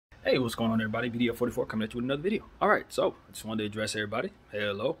Hey, what's going on, everybody? BDF44 coming at you with another video. All right, so I just wanted to address everybody.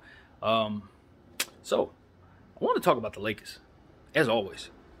 Hello. So I want to talk about the Lakers, as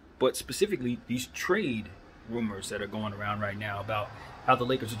always, but specifically these trade rumors that are going around right now about how the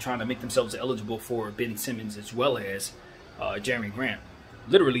Lakers are trying to make themselves eligible for Ben Simmons as well as Jeremy Grant.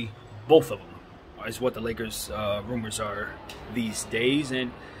 Literally, both of them is what the Lakers rumors are these days.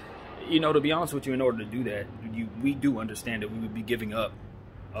 And you know, to be honest with you, in order to do that, we do understand that we would be giving up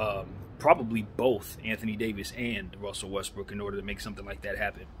probably both Anthony Davis and Russell Westbrook in order to make something like that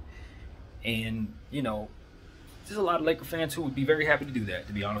happen. And, you know, there's a lot of Laker fans who would be very happy to do that,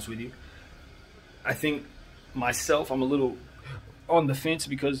 to be honest with you. I think myself, I'm a little on the fence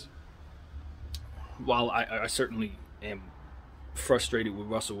because while I certainly am frustrated with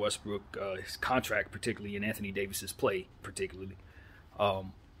Russell Westbrook, his contract particularly, and Anthony Davis's play particularly,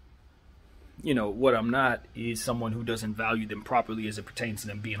 you know, what I'm not is someone who doesn't value them properly as it pertains to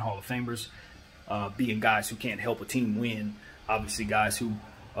them being Hall of Famers, being guys who can't help a team win. Obviously, guys who,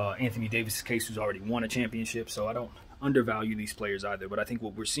 Anthony Davis' case, who's already won a championship. So I don't undervalue these players either. But I think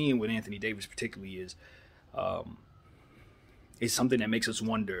what we're seeing with Anthony Davis particularly is something that makes us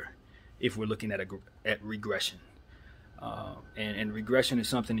wonder if we're looking at regression. And regression is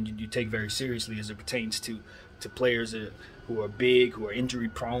something that you take very seriously as it pertains to players who are big, who are injury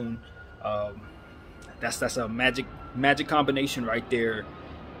prone. That's a magic combination right there,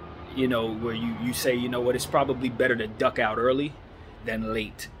 you know, where you say, you know what, it's probably better to duck out early than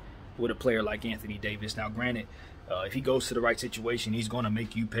late with a player like Anthony Davis. Now, granted, if he goes to the right situation, he's going to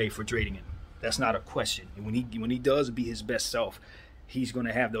make you pay for trading him. That's not a question. And when he does be his best self, he's going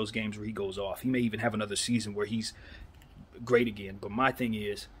to have those games where he goes off. He may even have another season where he's great again. But my thing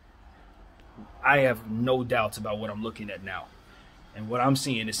is, I have no doubts about what I'm looking at now. And what I'm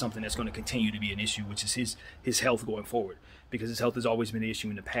seeing is something that's going to continue to be an issue, which is his health going forward, because his health has always been an issue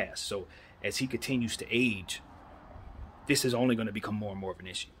in the past. So as he continues to age, this is only going to become more and more of an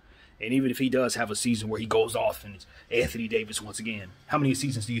issue. And even if he does have a season where he goes off and it's Anthony Davis once again, how many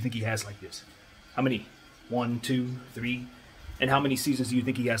seasons do you think he has like this? How many? 1, 2, 3? And how many seasons do you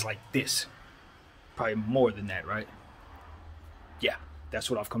think he has like this? Probably more than that, right? Yeah,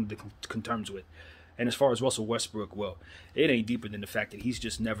 that's what I've come to terms with. And as far as Russell Westbrook, well, it ain't deeper than the fact that he's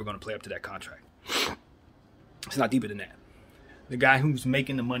just never going to play up to that contract. It's not deeper than that. The guy who's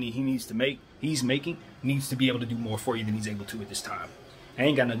making the money he's making, needs to be able to do more for you than he's able to at this time. It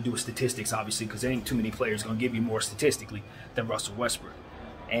ain't got nothing to do with statistics, obviously, because there ain't too many players going to give you more statistically than Russell Westbrook.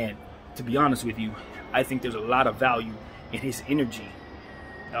 And to be honest with you, I think there's a lot of value in his energy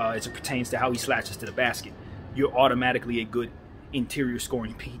as it pertains to how he slashes to the basket. You're automatically a good interior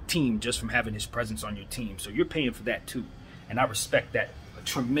scoring team just from having his presence on your team. So you're paying for that too. And I respect that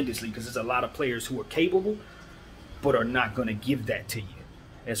tremendously, because there's a lot of players who are capable but are not going to give that to you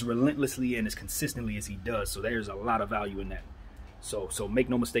as relentlessly and as consistently as he does. So there's a lot of value in that. So make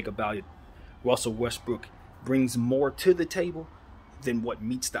no mistake about it, Russell Westbrook brings more to the table than what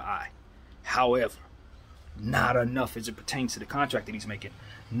meets the eye. However, not enough as it pertains to the contract that he's making.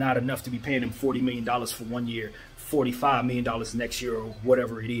 Not enough to be paying him $40 million for 1 year, $45 million next year, or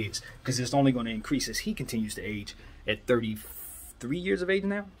whatever it is, because it's only going to increase as he continues to age at 33 years of age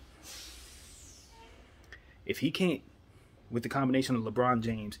now. If he can't, with the combination of LeBron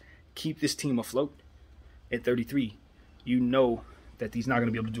James, keep this team afloat at 33, you know that he's not going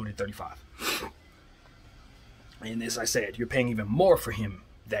to be able to do it at 35. And as I said, you're paying even more for him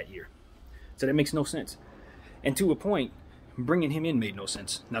that year. So that makes no sense. And to a point, bringing him in made no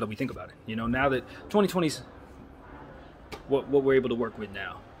sense, now that we think about it. You know, now that 2020's what we're able to work with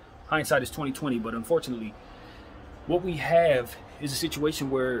now. Hindsight is 2020, but unfortunately, what we have is a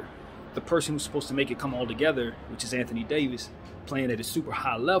situation where the person who's supposed to make it come all together, which is Anthony Davis, playing at a super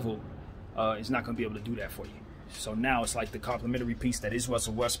high level, is not going to be able to do that for you. So now it's like the complementary piece that is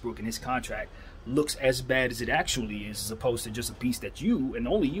Russell Westbrook and his contract looks as bad as it actually is, as opposed to just a piece that you, and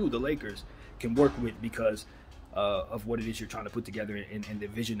only you, the Lakers, can work with because of what it is you're trying to put together and the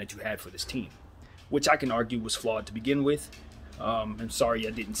vision that you had for this team, which I can argue was flawed to begin with. I'm sorry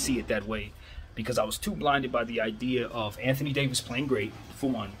I didn't see it that way, because I was too blinded by the idea of Anthony Davis playing great, for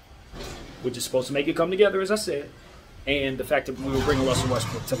one, which is supposed to make it come together, as I said, and the fact that we were bringing Russell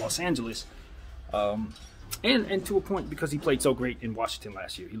Westbrook to Los Angeles, and to a point because he played so great in Washington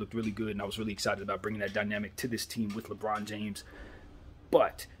last year. He looked really good, and I was really excited about bringing that dynamic to this team with LeBron James.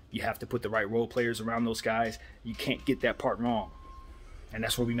 But you have to put the right role players around those guys. You can't get that part wrong. And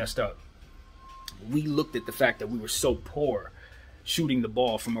that's where we messed up. We looked at the fact that we were so poor shooting the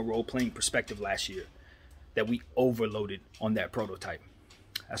ball from a role-playing perspective last year that we overloaded on that prototype.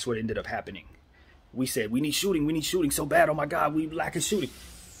 That's what ended up happening. We said, we need shooting so bad. Oh, my God, we lack in shooting.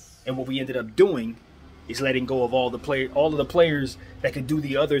 And what we ended up doing is letting go of all of the players that could do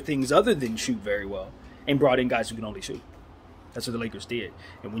the other things other than shoot very well, and brought in guys who can only shoot. That's what the Lakers did.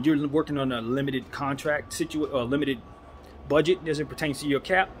 And when you're working on a limited contract situation, or a limited budget as it pertains to your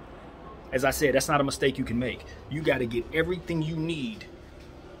cap, as I said, that's not a mistake you can make. You got to get everything you need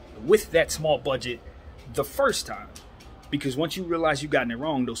with that small budget the first time, because once you realize you've gotten it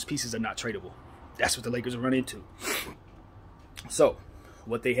wrong, those pieces are not tradable. That's what the Lakers run into. So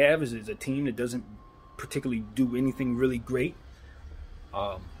what they have is a team that doesn't particularly do anything really great,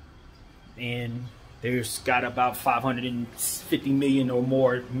 and there's got about $550 million or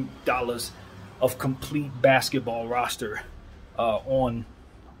more dollars of complete basketball roster on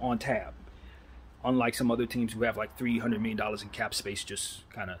tab. Unlike some other teams who have like $300 million in cap space just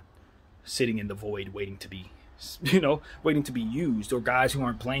kind of sitting in the void waiting to be, waiting to be used, or guys who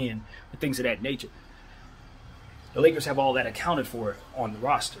aren't playing, or things of that nature. The Lakers have all that accounted for on the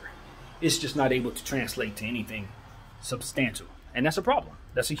roster. It's just not able to translate to anything substantial. And that's a problem.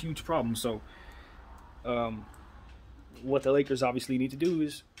 That's a huge problem. So what the Lakers obviously need to do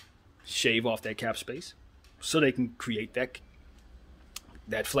is shave off that cap space so they can create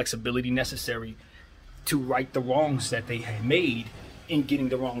that flexibility necessary to right the wrongs that they had made in getting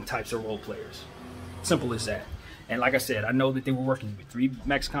the wrong types of role players. Simple as that. And like I said, I know that they were working with 3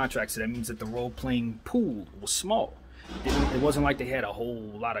 max contracts, so that means that the role-playing pool was small. It wasn't like they had a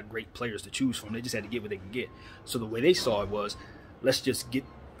whole lot of great players to choose from. They just had to get what they could get. So the way they saw it was, let's just get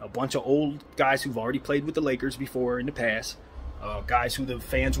a bunch of old guys who've already played with the Lakers before in the past, guys who the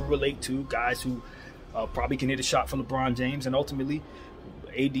fans will relate to, guys who probably can hit a shot for LeBron James, and ultimately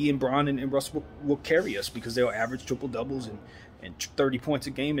AD and Bron and Russ will carry us, because they'll average triple-doubles and 30 points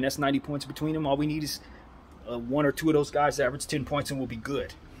a game, and that's 90 points between them. All we need is 1 or 2 of those guys to average 10 points, and we'll be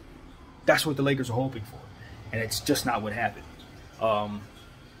good. That's what the Lakers are hoping for, and it's just not what happened.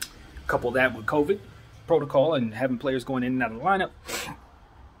 Couple that with COVID protocol and having players going in and out of the lineup,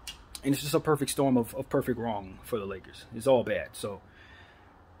 and it's just a perfect storm of perfect wrong for the Lakers. It's all bad. So,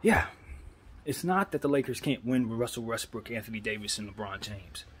 yeah, it's not that the Lakers can't win with Russell Westbrook, Anthony Davis, and LeBron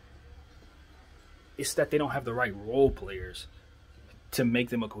James. It's that they don't have the right role players to make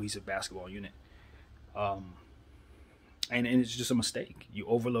them a cohesive basketball unit. And it's just a mistake. You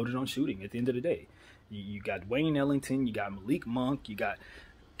overloaded on shooting at the end of the day. You got Wayne Ellington, you got Malik Monk, you got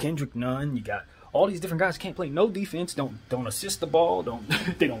Kendrick Nunn, you got all these different guys can't play no defense, don't assist the ball,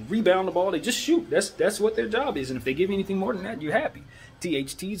 they don't rebound the ball, they just shoot. That's what their job is, and if they give you anything more than that, you're happy.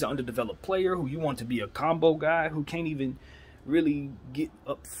 THT's an underdeveloped player who you want to be a combo guy who can't even really get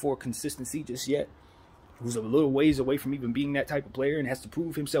up for consistency just yet, who's a little ways away from even being that type of player and has to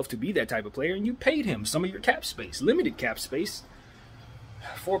prove himself to be that type of player, and you paid him some of your cap space, limited cap space,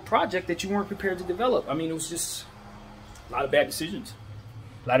 for a project that you weren't prepared to develop. I mean, it was just a lot of bad decisions.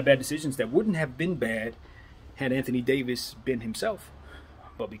 A lot of bad decisions that wouldn't have been bad had Anthony Davis been himself.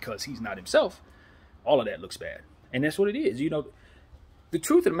 But because he's not himself, all of that looks bad. And that's what it is. The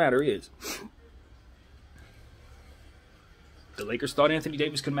truth of the matter is, the Lakers thought Anthony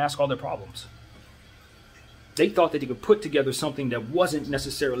Davis could mask all their problems. They thought that they could put together something that wasn't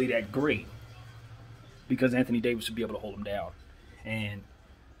necessarily that great because Anthony Davis would be able to hold them down. And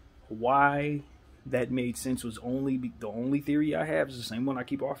why that made sense was the only theory I have is the same one I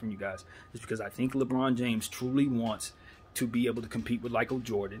keep offering you guys. Is because I think LeBron James truly wants to be able to compete with Michael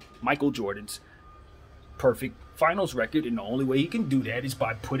Jordan's perfect finals record, and the only way he can do that is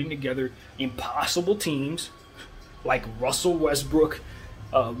by putting together impossible teams like Russell Westbrook,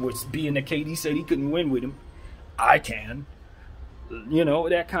 which being that KD said he couldn't win with him. I can.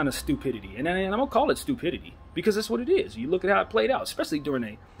 That kind of stupidity. And I'm going to call it stupidity because that's what it is. You look at how it played out, especially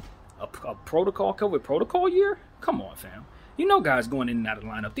during a COVID protocol year. Come on, fam. Guys going in and out of the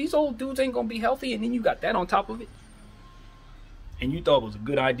lineup. These old dudes ain't going to be healthy, and then you got that on top of it. And you thought it was a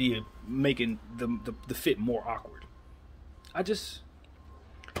good idea making the fit more awkward. I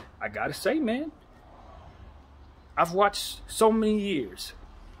got to say, man, I've watched so many years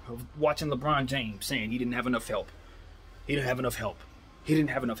of watching LeBron James saying he didn't have enough help. He didn't have enough help. He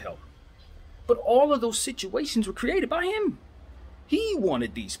didn't have enough help. But all of those situations were created by him. He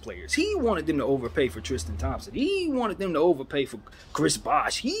wanted these players. He wanted them to overpay for Tristan Thompson. He wanted them to overpay for Chris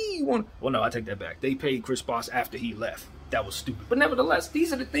Bosh. Well, no, I take that back. They paid Chris Bosh after he left. That was stupid. But nevertheless,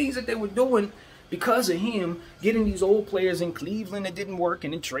 these are the things that they were doing because of him getting these old players in Cleveland that didn't work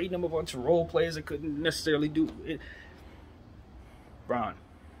and then trading them a bunch of role players that couldn't necessarily do it. Bron,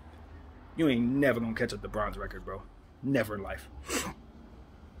 you ain't never going to catch up to Bron's record, bro. Never in life.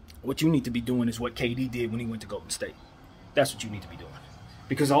 What you need to be doing is what KD did when he went to Golden State. That's what you need to be doing.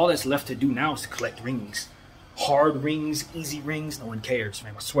 Because all that's left to do now is to collect rings. hard rings, easy rings, no one cares,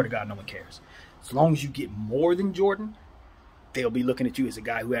 man. I swear to God, no one cares. As long as you get more than Jordan, they'll be looking at you as a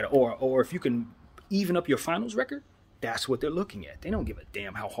guy who had, or if you can even up your finals record, that's what they're looking at. They don't give a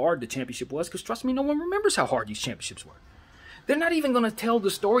damn how hard the championship was, because trust me, no one remembers how hard these championships were. They're not even going to tell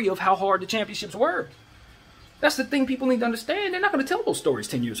the story of how hard the championships were. That's the thing people need to understand. They're not going to tell those stories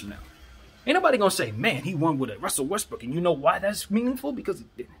 10 years from now. Ain't nobody going to say, man, he won with a Russell Westbrook. And you know why that's meaningful? Because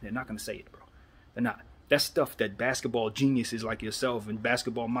they're not going to say it, bro. They're not. That's stuff that basketball geniuses like yourself and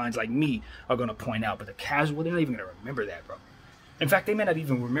basketball minds like me are going to point out. But the casual, they're not even going to remember that, bro. In fact, they may not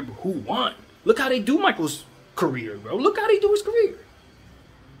even remember who won. Look how they do Michael's career, bro. Look how they do his career.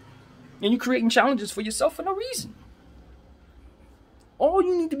 And you're creating challenges for yourself for no reason. All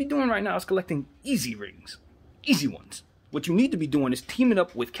you need to be doing right now is collecting easy rings. Easy ones. What you need to be doing is teaming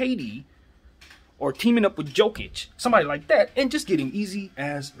up with KD or teaming up with Jokic, somebody like that, and just getting easy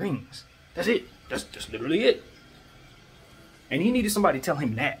as rings. That's it. That's just literally it. And he needed somebody to tell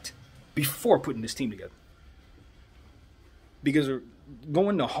him that before putting this team together. Because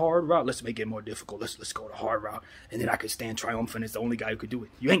going the hard route, let's make it more difficult. Let's go the hard route, and then I could stand triumphant as the only guy who could do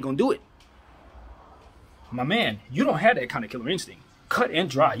it. You ain't gonna do it. My man, you don't have that kind of killer instinct. Cut and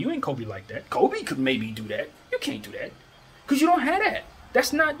dry. You ain't Kobe like that. Kobe could maybe do that. You can't do that. Because you don't have that.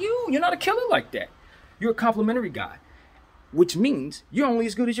 That's not you. You're not a killer like that. You're a complimentary guy. Which means you're only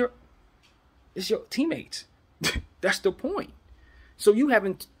as good as your teammates. That's the point. So you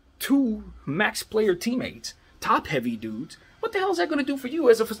having two max player teammates, top heavy dudes, what the hell is that going to do for you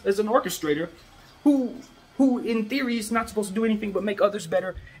as an orchestrator who in theory is not supposed to do anything but make others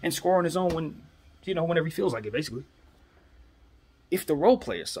better and score on his own when, whenever he feels like it, basically. If the role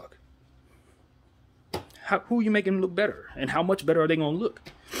players suck, who are you making them look better? And how much better are they going to look?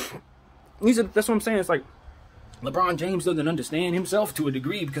 That's what I'm saying. It's like LeBron James doesn't understand himself to a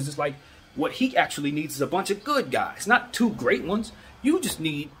degree, because it's like what he actually needs is a bunch of good guys, not two great ones. You just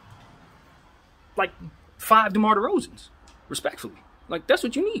need like 5 DeMar DeRozans, respectfully. Like, that's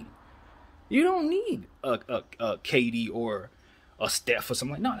what you need. You don't need a KD or a Steph or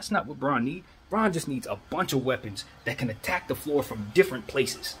something like. No, that's not what Bron needs. Bron just needs a bunch of weapons that can attack the floor from different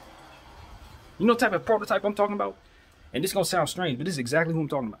places. You know the type of prototype I'm talking about? And this is going to sound strange, but this is exactly who I'm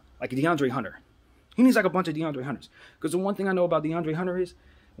talking about. Like a DeAndre Hunter. He needs like a bunch of DeAndre Hunters. Because the one thing I know about DeAndre Hunter is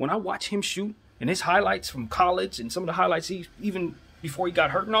when I watch him shoot and his highlights from college and some of the highlights even before he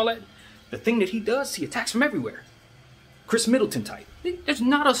got hurt and all that, the thing that he does, he attacks from everywhere. Chris Middleton type. There's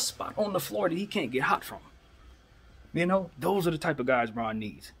not a spot on the floor that he can't get hot from. Those are the type of guys Bron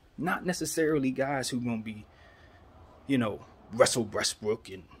needs. Not necessarily guys who are going to be, Russell Westbrook,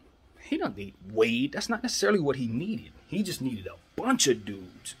 and he don't need Wade. That's not necessarily what he needed. He just needed a bunch of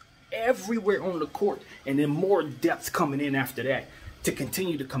dudes everywhere on the court, and then more depth coming in after that to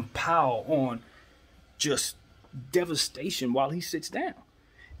continue to compile on just devastation while he sits down.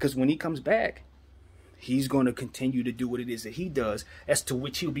 Because when he comes back, he's going to continue to do what it is that he does, as to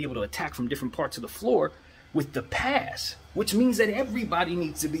which he'll be able to attack from different parts of the floor with the pass, which means that everybody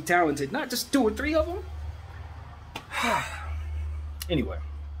needs to be talented, not just 2 or 3 of them. Anyway,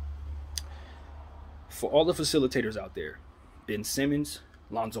 for all the facilitators out there, Ben Simmons,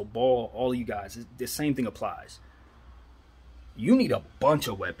 Lonzo Ball, all of you guys, the same thing applies. You need a bunch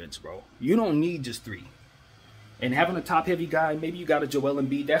of weapons, bro. You don't need just 3. And having a top-heavy guy, maybe you got a Joel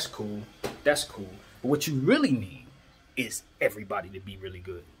Embiid, that's cool. That's cool. But what you really need is everybody to be really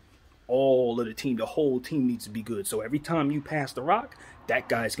good. All of the team, the whole team needs to be good. So every time you pass the rock, that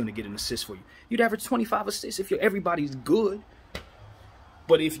guy's going to get an assist for you. You'd average 25 assists if everybody's good.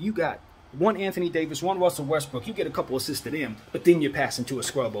 But if you got one Anthony Davis, one Russell Westbrook, you get a couple assists to them, but then you're passing to a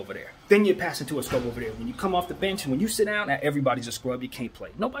scrub over there. Then you're passing to a scrub over there. When you come off the bench and when you sit down, now everybody's a scrub. You can't play.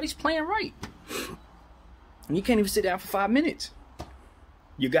 Nobody's playing right. And you can't even sit down for 5 minutes.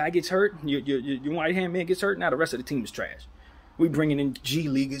 Your guy gets hurt, your right-hand man gets hurt, now the rest of the team is trash. We bringing in G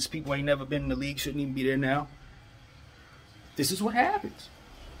Leaguers, people ain't never been in the league, shouldn't even be there now. This is what happens.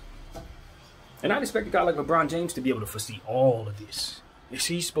 And I'd expect a guy like LeBron James to be able to foresee all of this.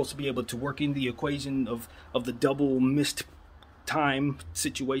 He's supposed to be able to work in the equation of the double missed time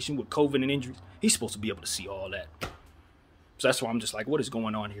situation with COVID and injuries. He's supposed to be able to see all that. So that's why I'm just like, what is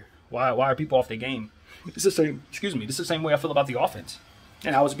going on here? Why are people off their game? This is the same way I feel about the offense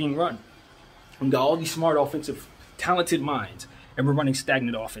and how it's being run. We got all these smart offensive, talented minds, and we're running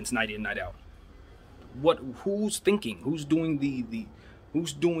stagnant offense night in, night out. Who's thinking? Who's doing the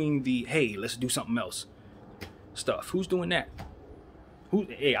hey, let's do something else stuff? Who's doing that?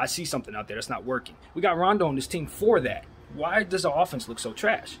 Hey, I see something out there that's not working. We got Rondo on this team for that. Why does the offense look so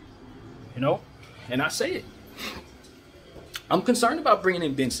trash? And I say it. I'm concerned about bringing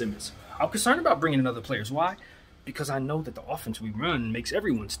in Ben Simmons. I'm concerned about bringing in other players. Why? Because I know that the offense we run makes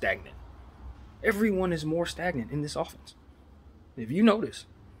everyone stagnant. Everyone is more stagnant in this offense. If you notice,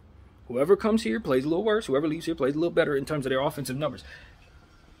 whoever comes here plays a little worse. Whoever leaves here plays a little better in terms of their offensive numbers.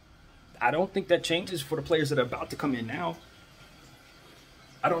 I don't think that changes for the players that are about to come in now.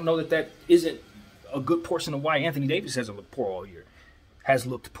 I don't know that isn't a good portion of why Anthony Davis hasn't looked poor all year. Has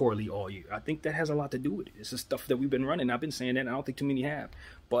looked poorly all year. I think that has a lot to do with it. It's the stuff that we've been running. I've been saying that, and I don't think too many have.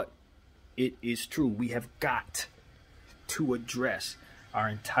 But it is true. We have got to address our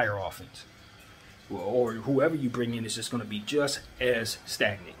entire offense. Or whoever you bring in is just going to be just as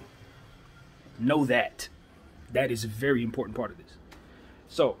stagnant. Know that. That is a very important part of this.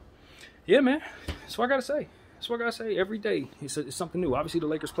 So, yeah, man. That's what I got to say. That's what I got to say. Every day, it's something new. Obviously, the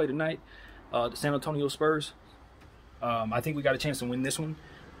Lakers play tonight. The San Antonio Spurs. I think we got a chance to win this one.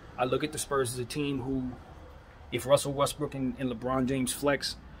 I look at the Spurs as a team who, if Russell Westbrook and LeBron James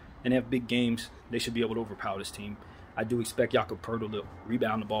flex and have big games, they should be able to overpower this team. I do expect Jakob Poeltl to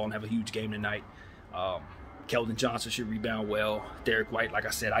rebound the ball and have a huge game tonight. Keldon Johnson should rebound well. Derek White, like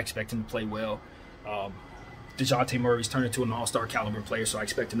I said, I expect him to play well. DeJounte Murray's turned into an all-star caliber player, so I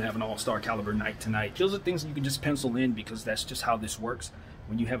expect him to have an all-star caliber night tonight. Those are things that you can just pencil in because that's just how this works.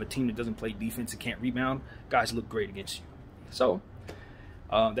 When you have a team that doesn't play defense and can't rebound, guys look great against you. So,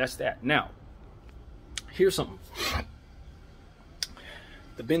 that's that. Now, here's something.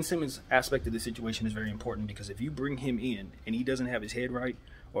 The Ben Simmons aspect of the situation is very important because if you bring him in and he doesn't have his head right,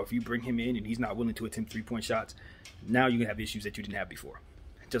 or if you bring him in and he's not willing to attempt three-point shots, now you're going to have issues that you didn't have before.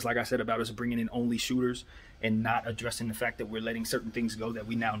 Just like I said about us bringing in only shooters and not addressing the fact that we're letting certain things go that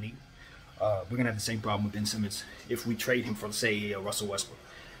we now need. We're going to have the same problem with Ben Simmons if we trade him for, say, Russell Westbrook.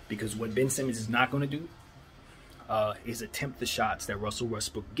 Because what Ben Simmons is not going to do is attempt the shots that Russell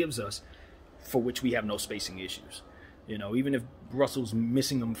Westbrook gives us, for which we have no spacing issues. You know, even if Russell's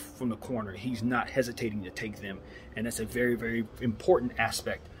missing them from the corner, he's not hesitating to take them. And that's a very, very important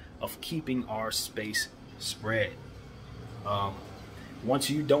aspect of keeping our space spread.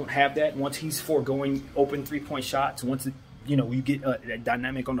 Once you don't have that, once he's foregoing open three-point shots, once you get a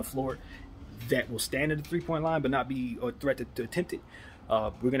dynamic on the floor that will stand at the three-point line but not be a threat to attempt it,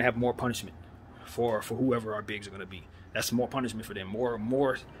 we're going to have more punishment for whoever our bigs are going to be. That's more punishment for them.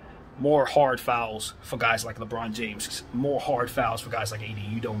 More hard fouls for guys like LeBron James. More hard fouls for guys like AD.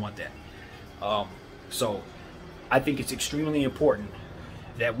 You don't want that. So I think it's extremely important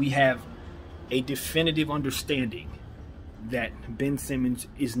that we have a definitive understanding that Ben Simmons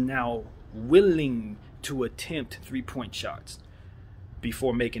is now willing to attempt three-point shots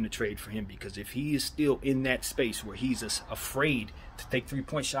before making a trade for him. Because if he is still in that space where he's afraid to take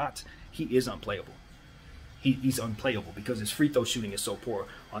three-point shots, he is unplayable. He's unplayable because his free throw shooting is so poor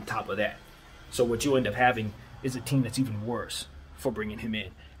on top of that. So what you end up having is a team that's even worse for bringing him in.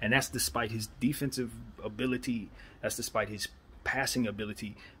 And that's despite his defensive ability. That's despite his passing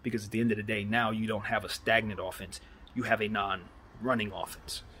ability. Because at the end of the day, now you don't have a stagnant offense. You have a non-running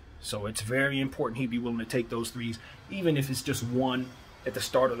offense. So it's very important he be willing to take those threes, even if it's just one at the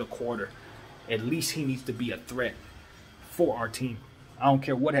start of the quarter. At least he needs to be a threat for our team. I don't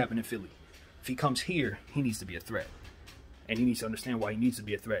care what happened in Philly. If he comes here, he needs to be a threat. And he needs to understand why he needs to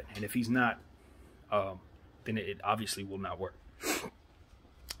be a threat. And if he's not, then it obviously will not work.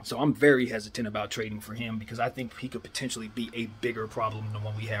 So I'm very hesitant about trading for him because I think he could potentially be a bigger problem than the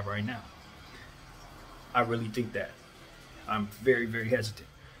one we have right now. I really think that. I'm very, very hesitant.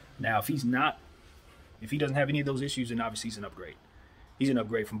 Now, if he doesn't have any of those issues, then obviously he's an upgrade. He's an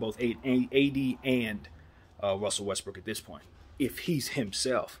upgrade from both AD and Russell Westbrook at this point. If he's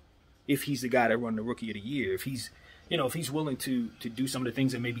himself, if he's the guy that won the Rookie of the Year, if he's willing to do some of the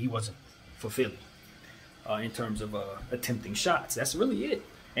things that maybe he wasn't for Philly in terms of attempting shots, that's really it.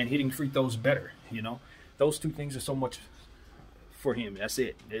 And hitting free throws better, Those two things are so much for him. That's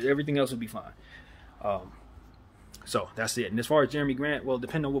it. Everything else will be fine. So that's it. And as far as Jeremy Grant, well,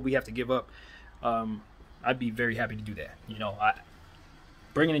 depending on what we have to give up, I'd be very happy to do that.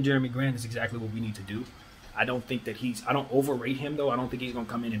 Bringing in Jeremy Grant is exactly what we need to do. I don't think that I don't overrate him, though. I don't think he's going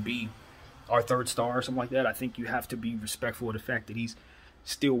to come in and be our third star or something like that. I think you have to be respectful of the fact that he's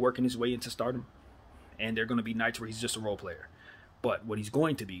still working his way into stardom. And there are going to be nights where he's just a role player. But what he's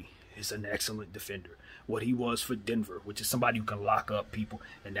going to be is an excellent defender. What he was for Denver, which is somebody who can lock up people.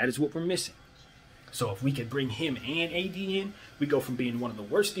 And that is what we're missing. So if we could bring him and AD in, we go from being one of the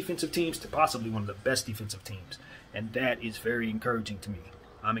worst defensive teams to possibly one of the best defensive teams. And that is very encouraging to me.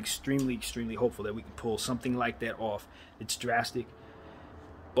 I'm extremely, extremely hopeful that we can pull something like that off. It's drastic,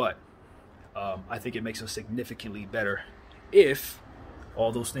 but I think it makes us significantly better if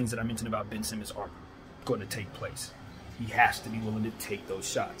all those things that I mentioned about Ben Simmons are going to take place. He has to be willing to take those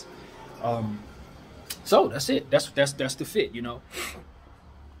shots. So that's it. That's the fit, you know.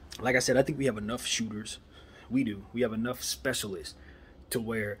 Like I said, I think we have enough shooters. We do. We have enough specialists to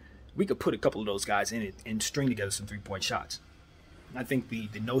where we could put a couple of those guys in it and string together some 3-point shots. I think the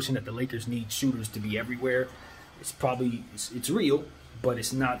notion that the Lakers need shooters to be everywhere, it's real, but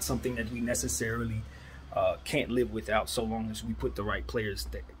it's not something that we necessarily can't live without, so long as we put the right players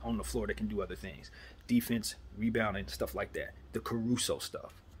on the floor that can do other things. Defense, rebounding, stuff like that. The Caruso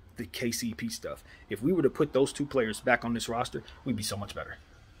stuff, the KCP stuff. If we were to put those 2 players back on this roster, we'd be so much better.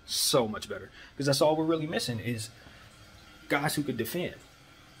 So much better. Because that's all we're really missing is guys who could defend,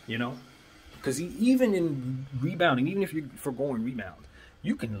 you know? Because even in rebounding, even if you're foregoing rebound,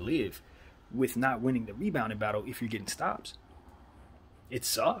 you can live with not winning the rebounding battle if you're getting stops. It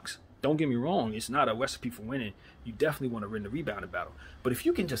sucks. Don't get me wrong. It's not a recipe for winning. You definitely want to win the rebounding battle. But if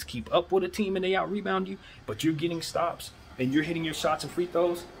you can just keep up with a team and they out-rebound you, but you're getting stops and you're hitting your shots and free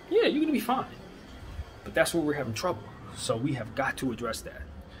throws, yeah, you're going to be fine. But that's where we're having trouble. So we have got to address that.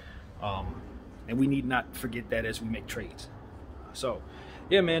 And we need not forget that as we make trades. So,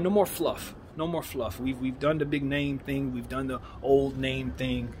 yeah, man, no more fluff. No more fluff. We've done the big name thing. We've done the old name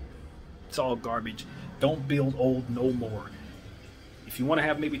thing. It's all garbage. Don't build old no more. If you want to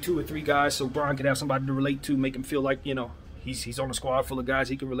have maybe 2 or 3 guys so Bron can have somebody to relate to, make him feel like, you know, he's on a squad full of guys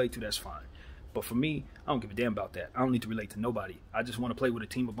he can relate to, that's fine. But for me, I don't give a damn about that. I don't need to relate to nobody. I just want to play with a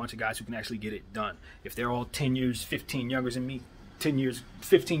team, a bunch of guys who can actually get it done. If they're all 10 years, 15 younger than me, 10 years,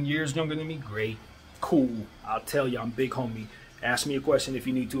 15 years younger than me, great, cool. I'll tell you, I'm big homie. Ask me a question if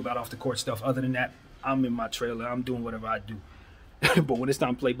you need to about off the court stuff. Other than that, I'm in my trailer. I'm doing whatever I do. But when it's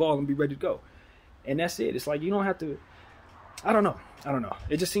time to play ball, I'm going to be ready to go. And that's it. It's like you don't have to, I don't know.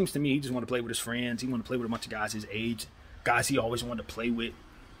 It just seems to me he just want to play with his friends. He want to play with a bunch of guys his age, guys he always wanted to play with.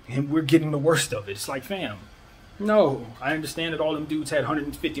 And we're getting the worst of it. It's like, fam, no. I understand that all them dudes had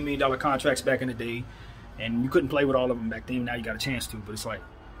 $150 million contracts back in the day, and you couldn't play with all of them back then. Now you got a chance to. But it's like,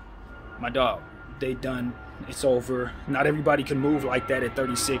 my dog, they done. It's over. Not everybody can move like that at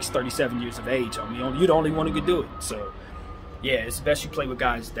 36, 37 years of age. I mean, you're the only one who could do it. So, yeah, it's best you play with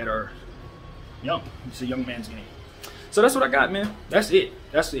guys that are young. It's a young man's game. So that's what I got, man. That's it.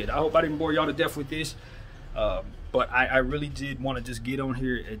 I hope I didn't bore y'all to death with this. But I really did want to just get on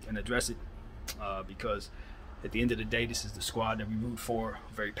here and address it because at the end of the day, this is the squad that we root for.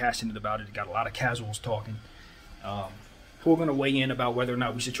 I'm very passionate about it. Got a lot of casuals talking who are going to weigh in about whether or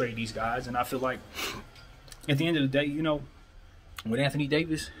not we should trade these guys. And I feel like at the end of the day, you know, with Anthony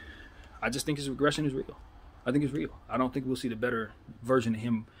Davis, I just think his regression is real. I think it's real. I don't think we'll see the better version of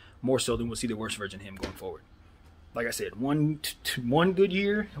him more so than we'll see the worst version of him going forward. Like I said, one good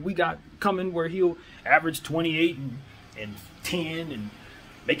year we got coming where he'll average 28 and 10 and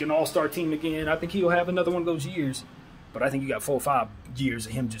make an all-star team again. I think he'll have another one of those years. But I think you got 4 or 5 years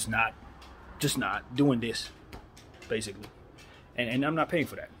of him just not doing this, basically. And I'm not paying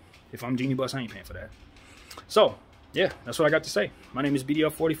for that. If I'm Genie Bus, I ain't paying for that. So, yeah, that's what I got to say. My name is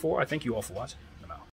BDL44. I thank you all for watching.